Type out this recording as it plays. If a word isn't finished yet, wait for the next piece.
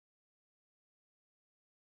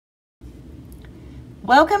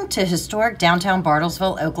Welcome to historic downtown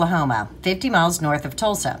Bartlesville, Oklahoma, 50 miles north of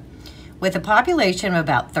Tulsa. With a population of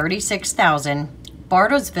about 36,000,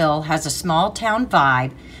 Bartlesville has a small town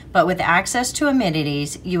vibe, but with access to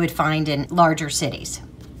amenities you would find in larger cities.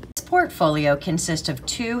 This portfolio consists of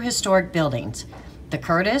two historic buildings. The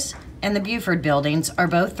Curtis and the Buford buildings are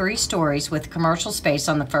both 3 stories with commercial space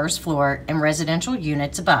on the first floor and residential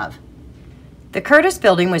units above. The Curtis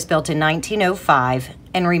building was built in 1905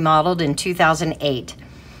 and remodeled in 2008.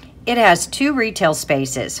 It has 2 retail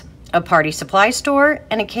spaces, a party supply store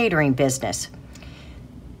and a catering business.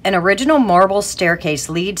 An original marble staircase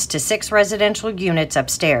leads to 6 residential units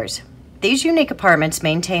upstairs. These unique apartments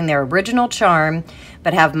maintain their original charm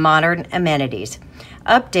but have modern amenities.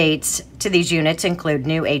 Updates to these units include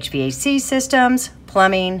new HVAC systems,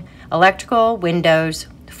 plumbing, electrical, windows,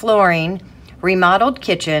 flooring, remodeled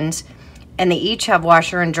kitchens, and they each have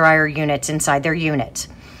washer and dryer units inside their units.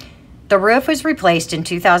 The roof was replaced in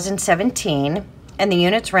 2017, and the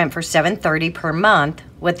units rent for $730 per month,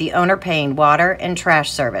 with the owner paying water and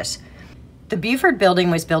trash service. The Buford building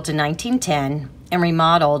was built in 1910 and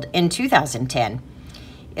remodeled in 2010.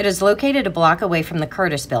 It is located a block away from the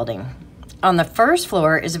Curtis building. On the first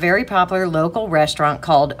floor is a very popular local restaurant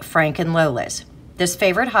called Frank and Lola's. This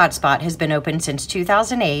favorite hotspot has been open since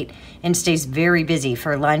 2008 and stays very busy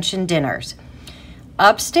for lunch and dinners.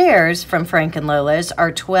 Upstairs from Frank and Lola's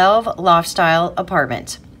are 12 loft-style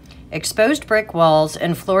apartments. Exposed brick walls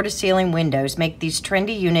and floor-to-ceiling windows make these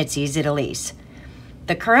trendy units easy to lease.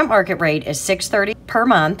 The current market rate is $630 per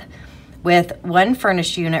month, with 1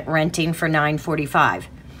 furnished unit renting for $945.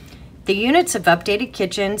 The units have updated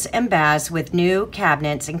kitchens and baths with new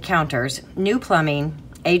cabinets and counters, new plumbing,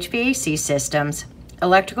 HVAC systems,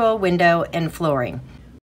 electrical, window, and flooring.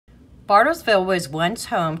 Bartlesville was once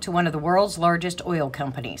home to one of the world's largest oil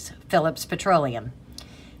companies, Phillips Petroleum,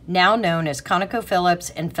 now known as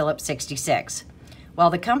ConocoPhillips and Phillips 66.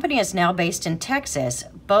 While the company is now based in Texas,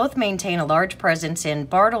 both maintain a large presence in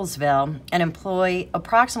Bartlesville and employ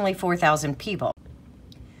approximately 4,000 people.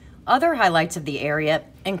 Other highlights of the area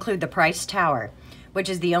include the Price Tower, which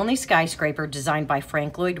is the only skyscraper designed by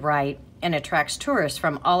Frank Lloyd Wright and attracts tourists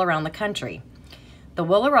from all around the country. The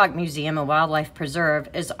Willow Rock Museum and Wildlife Preserve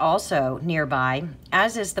is also nearby,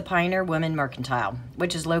 as is the Pioneer Woman Mercantile,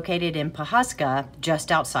 which is located in Pawhuska,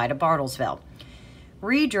 just outside of Bartlesville.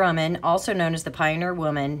 Ree Drummond, also known as the Pioneer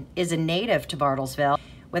Woman, is a native to Bartlesville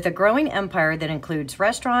with a growing empire that includes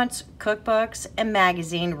restaurants, cookbooks, and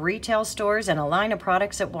magazine, retail stores, and a line of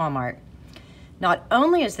products at Walmart. Not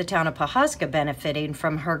only is the town of Pawhuska benefiting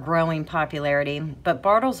from her growing popularity, but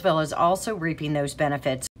Bartlesville is also reaping those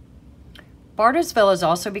benefits. Bartlesville is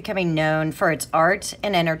also becoming known for its arts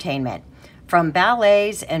and entertainment. From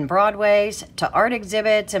ballets and Broadways to art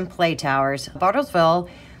exhibits and play towers, Bartlesville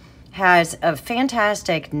has a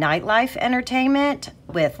fantastic nightlife entertainment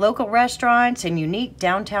with local restaurants and unique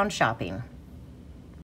downtown shopping.